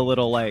might have a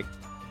little like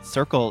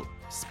circle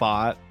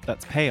spot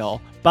that's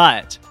pale,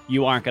 but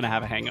you aren't going to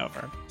have a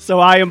hangover. So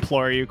I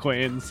implore you,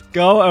 queens,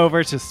 go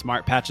over to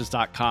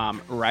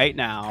smartpatches.com right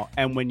now.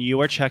 And when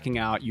you are checking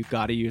out, you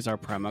got to use our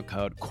promo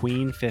code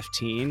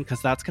QUEEN15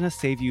 because that's going to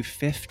save you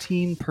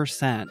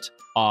 15%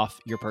 off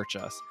your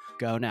purchase.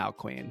 Go now,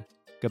 queen.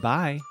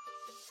 Goodbye.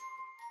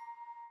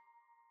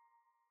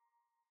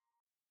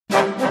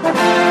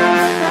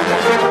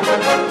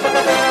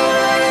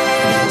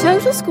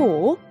 Total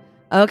score.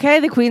 Okay,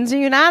 the queens are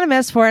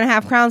unanimous.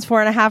 4.5 crowns,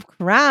 4.5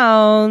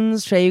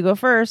 crowns. Trey, you go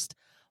first.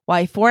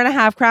 Why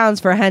 4.5 crowns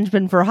for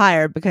Henchman for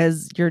Hire?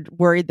 Because you're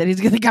worried that he's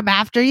going to come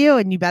after you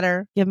and you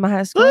better give him a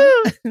high score?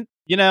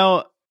 You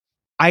know,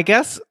 I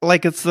guess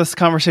like it's this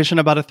conversation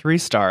about a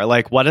 3-star.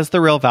 Like, what is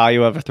the real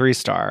value of a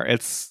 3-star?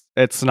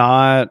 It's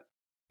not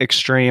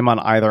extreme on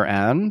either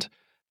end.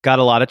 Got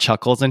a lot of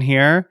chuckles in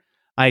here.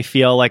 I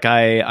feel like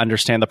I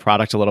understand the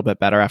product a little bit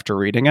better after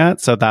reading it.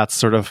 So that's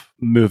sort of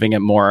moving it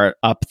more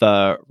up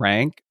the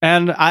rank.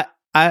 And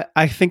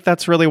I think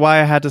that's really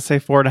why I had to say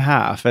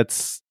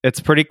 4.5. It's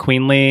pretty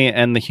queenly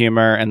in the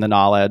humor and the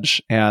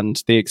knowledge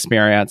and the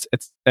experience.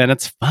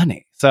 It's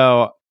funny.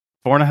 So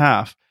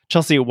 4.5.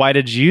 Chelsea, why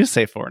did you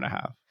say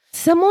 4.5?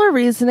 Similar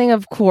reasoning,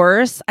 of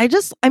course. I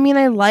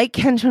like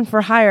Henchman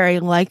for Hire. I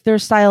like their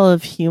style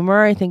of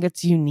humor. I think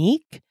it's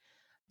unique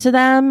to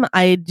them.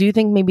 I do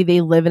think maybe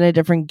they live in a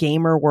different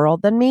gamer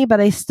world than me,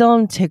 but I still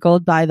am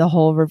tickled by the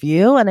whole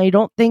review. And I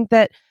don't think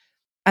that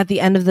at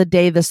the end of the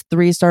day, this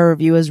 3-star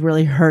review is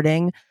really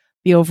hurting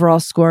the overall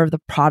score of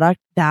the product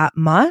that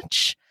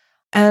much.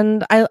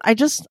 And I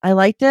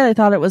liked it. I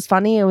thought it was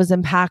funny. It was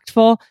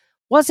impactful.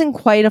 Wasn't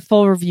quite a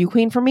full review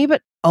queen for me,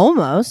 but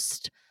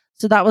almost.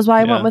 So that was why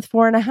I went with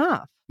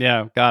 4.5.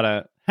 Yeah, got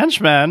it.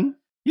 Henchman,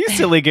 you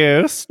silly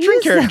goose.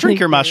 Drink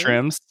your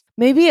mushrooms.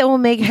 Maybe it will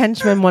make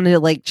henchmen want to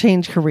like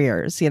change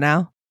careers, you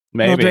know?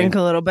 Maybe. They'll drink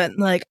a little bit and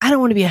like, I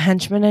don't want to be a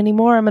henchman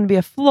anymore. I'm going to be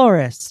a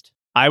florist.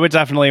 I would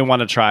definitely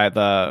want to try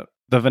the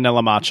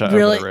vanilla matcha.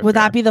 Really? Would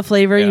that be the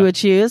flavor you would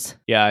choose?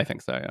 Yeah, I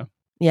think so, yeah.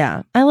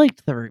 Yeah, I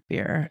liked the root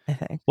beer, I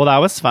think. Well, that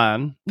was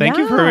fun. Thank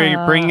you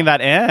for bringing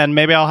that in.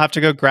 Maybe I'll have to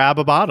go grab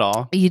a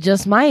bottle. You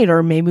just might,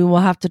 or maybe we'll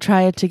have to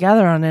try it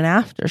together on an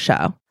after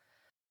show.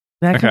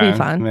 That could be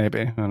fun.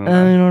 Maybe. I don't know.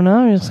 I don't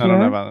know. I don't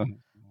know about that.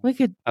 We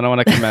could. I don't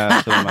want to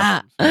commit to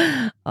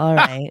the All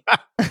right.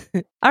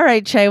 All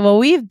right, Che. Well,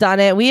 we've done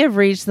it. We have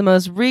reached the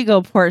most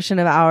regal portion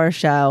of our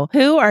show.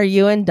 Who are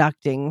you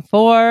inducting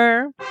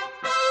for?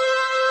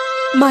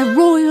 My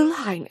Royal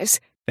Highness.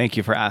 Thank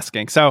you for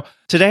asking. So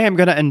today I'm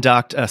going to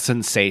induct a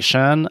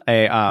sensation,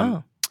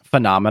 a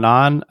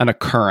phenomenon, an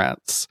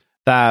occurrence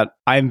that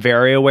I'm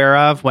very aware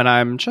of when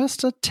I'm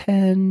just a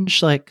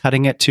tinge, like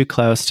cutting it too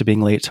close to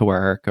being late to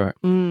work. Or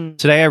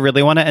today I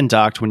really want to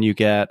induct when you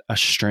get a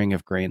string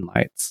of green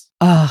lights.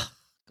 Oh,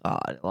 God,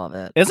 I love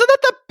it. Isn't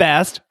that the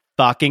best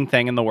fucking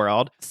thing in the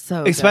world?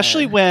 So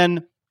especially good.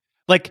 when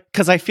Like,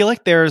 because I feel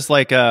like there's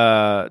like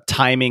a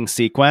timing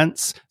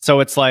sequence.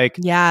 So it's like,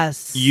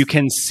 yes, you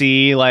can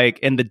see like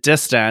in the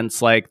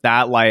distance, like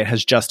that light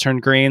has just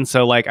turned green.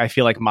 So like, I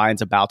feel like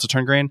mine's about to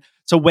turn green.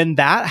 So when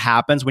that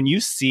happens, when you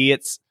see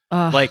it's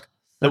like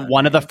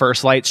one of the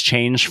first lights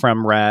change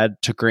from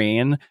red to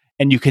green,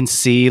 and you can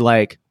see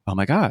like, oh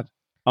my God,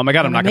 I'm not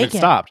going to get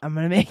stopped. I'm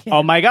going to make it.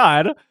 Oh my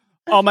God,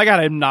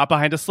 I'm not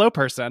behind a slow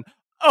person.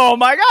 Oh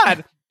my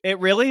God. It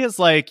really is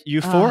like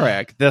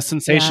euphoric. The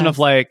sensation of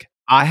like,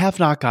 I have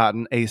not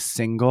gotten a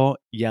single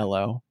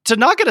yellow. To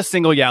not get a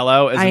single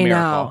yellow is a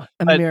miracle.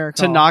 A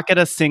miracle. To not get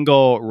a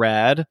single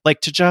red,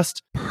 like to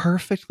just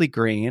perfectly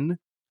green,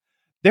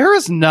 there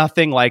is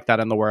nothing like that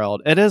in the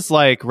world. It is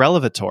like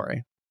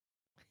revelatory.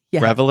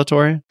 Yeah.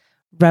 Revelatory,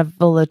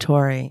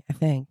 I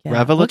think. Yeah. Look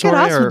Revelatory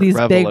at us with these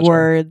revelatory? Big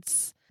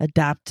words.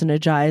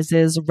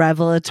 Adaptonogizes,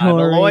 revelatory. I'm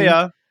a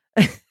lawyer.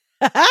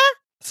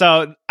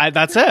 So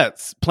that's it.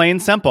 It's plain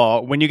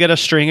simple. When you get a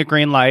string of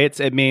green lights,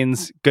 it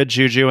means good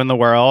juju in the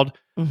world,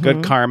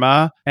 good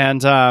karma.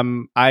 And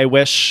I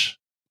wish,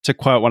 to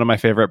quote one of my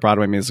favorite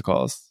Broadway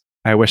musicals,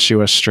 I wish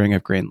you a string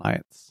of green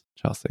lights,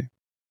 Chelsea.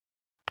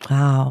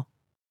 Wow.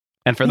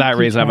 And for that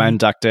reason, I'm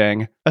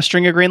inducting a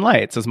string of green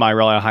lights as my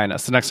Royal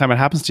Highness. The next time it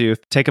happens to you,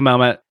 take a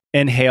moment,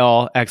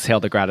 inhale,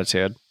 exhale the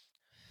gratitude.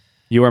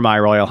 You are my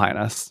Royal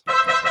Highness.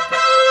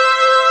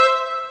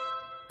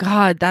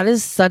 God, that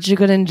is such a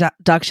good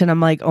induction. I'm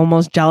like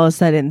almost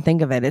jealous I didn't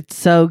think of it. It's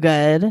so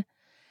good.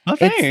 Oh,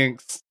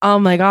 thanks. Oh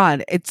my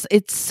God. It's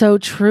so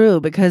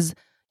true because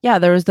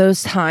there was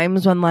those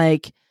times when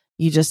like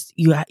you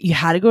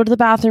had to go to the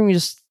bathroom. You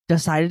just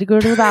decided to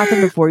go to the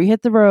bathroom before you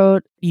hit the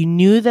road. You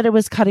knew that it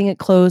was cutting it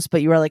close,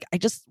 but you were like,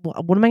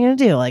 what am I going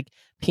to do? Like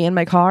pee in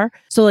my car?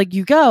 So like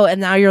you go and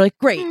now you're like,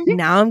 great.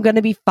 Now I'm going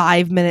to be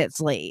 5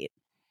 minutes late.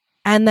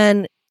 And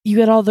then you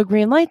get all the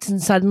green lights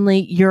and suddenly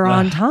you're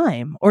on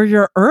time or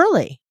you're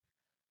early.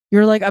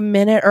 You're like a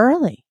minute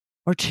early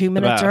or 2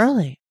 minutes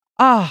early.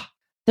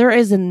 There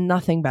is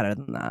nothing better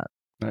than that.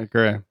 I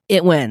agree.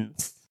 It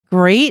wins.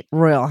 Great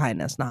Royal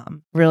Highness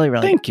nom. Really,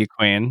 really. Thank you,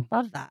 Queen.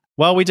 Love that.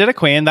 Well, we did a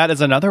Queen. That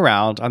is another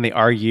round on the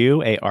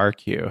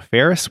RUARQ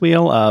Ferris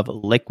wheel of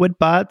liquid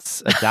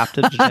butts,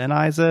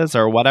 adaptogenizes,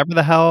 or whatever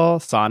the hell,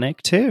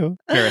 Sonic 2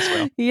 Ferris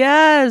wheel.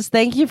 Yes.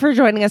 Thank you for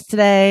joining us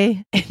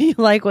today. If you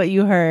like what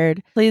you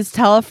heard, please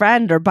tell a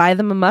friend or buy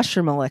them a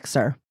mushroom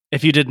elixir.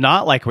 If you did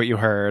not like what you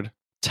heard,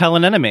 tell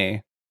an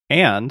enemy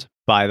and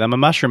buy them a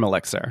mushroom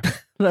elixir.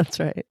 That's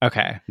right.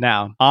 Okay.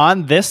 Now,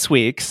 on this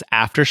week's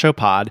After Show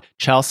Pod,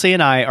 Chelsea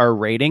and I are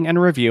rating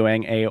and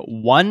reviewing a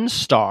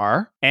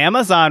 1-star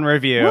Amazon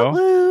review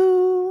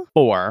Woo-hoo.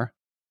 for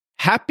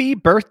Happy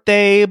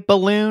Birthday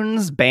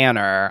Balloons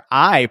Banner.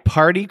 I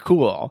Party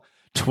Cool.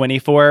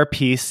 24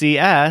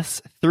 PCS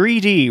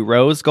 3D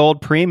Rose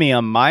Gold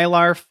Premium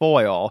Mylar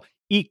Foil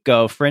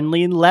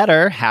Eco-Friendly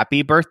Letter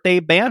Happy Birthday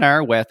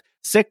Banner with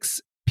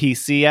 6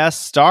 PCS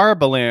star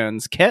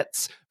balloons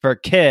kits for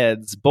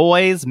kids,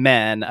 boys,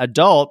 men,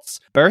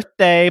 adults,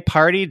 birthday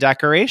party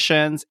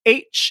decorations,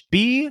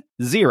 HB0RG.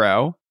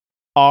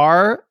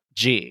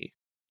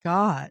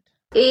 God.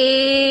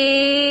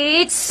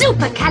 It's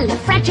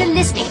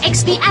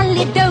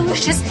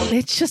supercalifragilisticexpialidocious.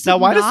 It's just now.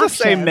 Why obnoxious. does this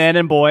say men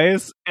and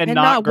boys and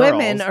not girls?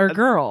 Women or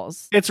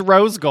girls? It's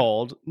rose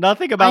gold.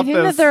 Nothing about this. I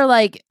think that they're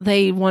like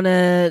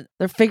they're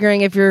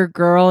figuring if you're a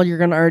girl, you're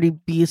gonna already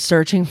be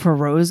searching for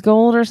rose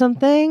gold or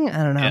something.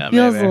 I don't know. Yeah, it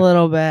feels maybe. a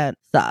little bit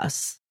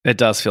sus. It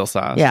does feel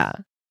sus. Yeah.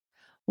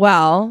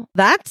 Well,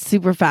 that's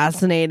super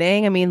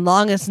fascinating. I mean,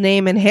 longest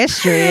name in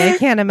history. I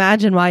can't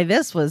imagine why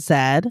this was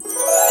said.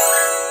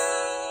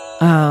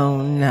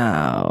 Oh,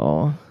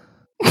 no.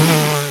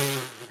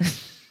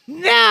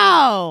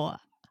 No.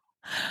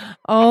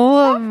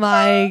 Oh,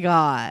 my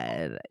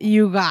God.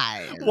 You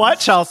guys. What,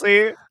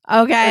 Chelsea?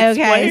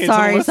 Okay.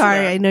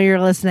 Sorry. I know you're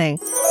listening.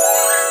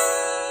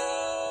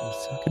 I'm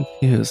so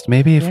confused.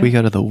 Maybe if we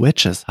go to the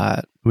witch's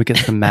hut, we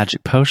get the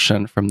magic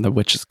potion from the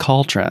witch's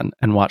cauldron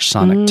and watch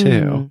Sonic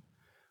 2.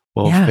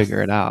 We'll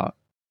figure it out.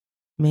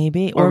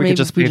 Maybe. Or we could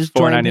just pay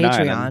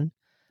 $4.99.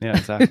 Yeah,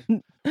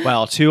 exactly.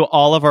 Well, to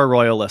all of our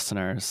royal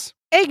listeners,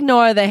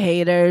 ignore the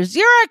haters.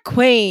 You're a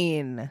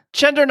queen.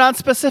 Gender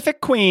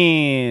non-specific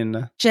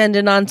queen.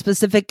 Gender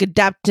non-specific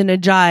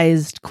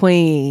adaptogenized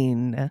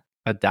queen.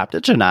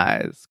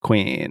 Adaptogenized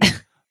queen.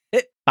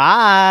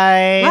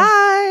 Bye.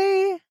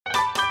 Bye.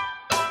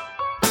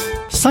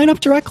 Sign up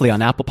directly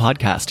on Apple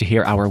Podcasts to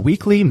hear our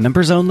weekly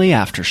members-only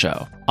after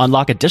show.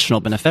 Unlock additional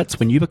benefits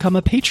when you become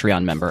a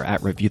Patreon member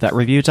at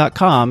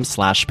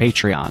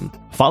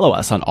reviewthatreview.com/Patreon. Follow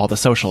us on all the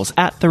socials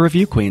at The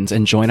Review Queens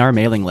and join our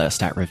mailing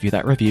list at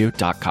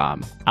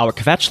reviewthatreview.com. Our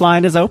kvetch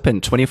line is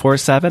open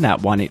 24/7 at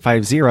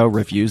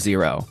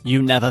 1-850-REVIEW-0.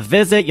 You never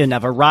visit, you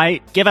never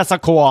write. Give us a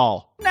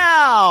call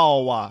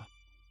now.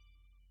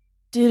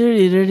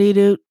 That's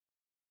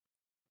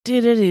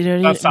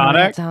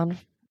Sonic?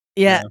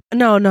 Yeah.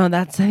 No,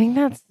 I think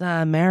that's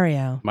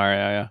Mario.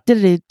 Mario,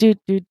 yeah.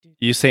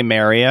 You say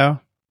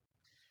Mario?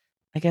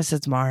 I guess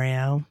it's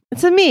Mario.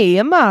 It's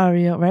a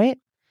Mario, right?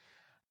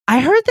 I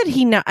heard that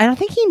I don't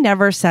think he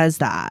never says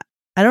that.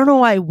 I don't know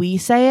why we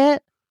say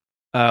it.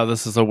 Oh,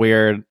 this is a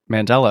weird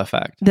Mandela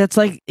effect. That's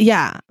like,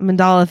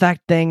 Mandela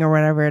effect thing or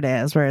whatever it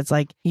is, where it's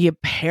like he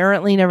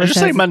apparently never Did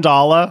you say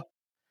mandala?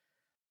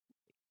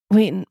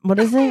 Wait, what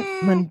is it?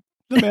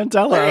 The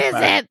Mandela what effect.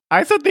 Is it?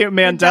 I said the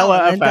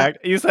Mandela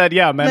effect. You said,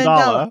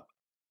 mandala.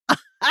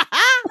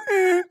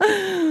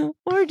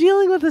 We're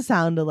dealing with a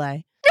sound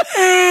delay.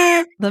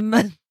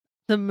 the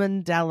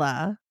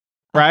Mandela.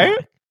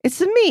 Right?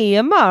 It's me,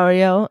 a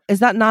Mario. Is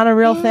that not a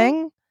real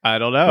thing? I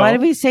don't know. Why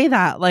did we say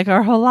that like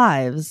our whole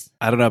lives?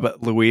 I don't know,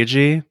 but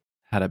Luigi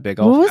had a big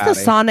old What was fatty. the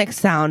Sonic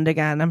sound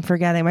again? I'm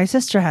forgetting. My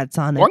sister had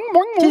Sonic. Boing,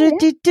 boing,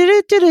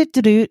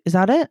 boing. Is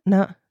that it?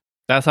 No.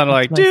 That sounded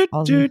like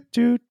Oh, you're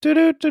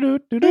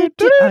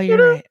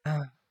right. I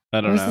don't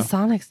know. What was the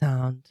Sonic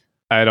sound?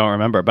 I don't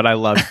remember, but I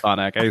loved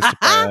Sonic. I used to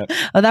play it.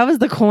 Oh, that was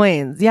the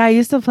coins. Yeah, I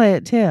used to play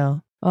it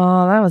too.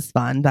 Oh, that was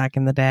fun back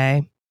in the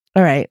day.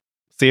 All right.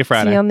 See you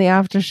Friday. See you on the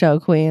after show,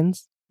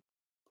 Queens.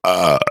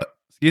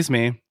 Excuse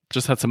me.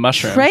 Just had some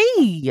mushrooms.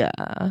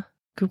 Freya.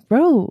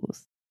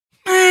 Gross.